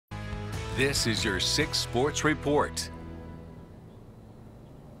This is your 6 Sports Report.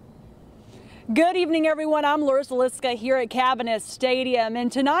 Good evening, everyone. I'm Larissa Liska here at Cabinet Stadium, and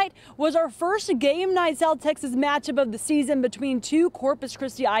tonight was our first game night South Texas matchup of the season between two Corpus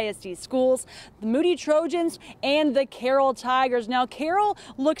Christi ISD schools, the Moody Trojans and the Carroll Tigers. Now, Carroll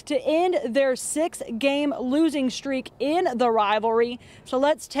looked to end their 6-game losing streak in the rivalry, so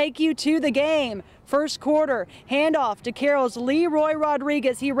let's take you to the game. First quarter, handoff to Carroll's Leroy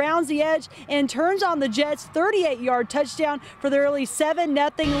Rodriguez. He rounds the edge and turns on the Jets' 38-yard touchdown for the early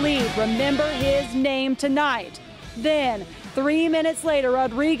 7-0 lead. Remember his name tonight. Then, 3 minutes later,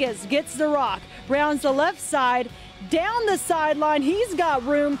 Rodriguez gets the rock, rounds the left side, down the sideline. He's got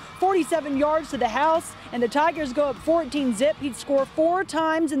room, 47 yards to the house, and the Tigers go up 14-zip. He'd score 4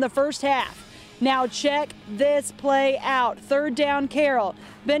 times in the first half. Now check this play out. Third down, Carroll.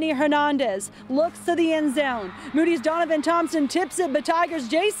 Benny Hernandez looks to the end zone. Moody's Donovan Thompson tips it, but Tigers'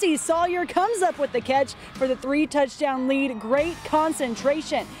 J.C. Sawyer comes up with the catch for the 3-touchdown lead. Great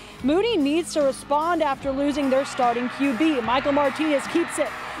concentration. Moody needs to respond after losing their starting QB. Michael Martinez keeps it.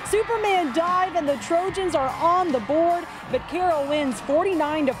 Superman dive, and the Trojans are on the board, but Carroll wins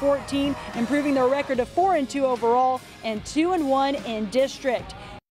 49-14, improving their record to 4-2 overall and 2-1 in district.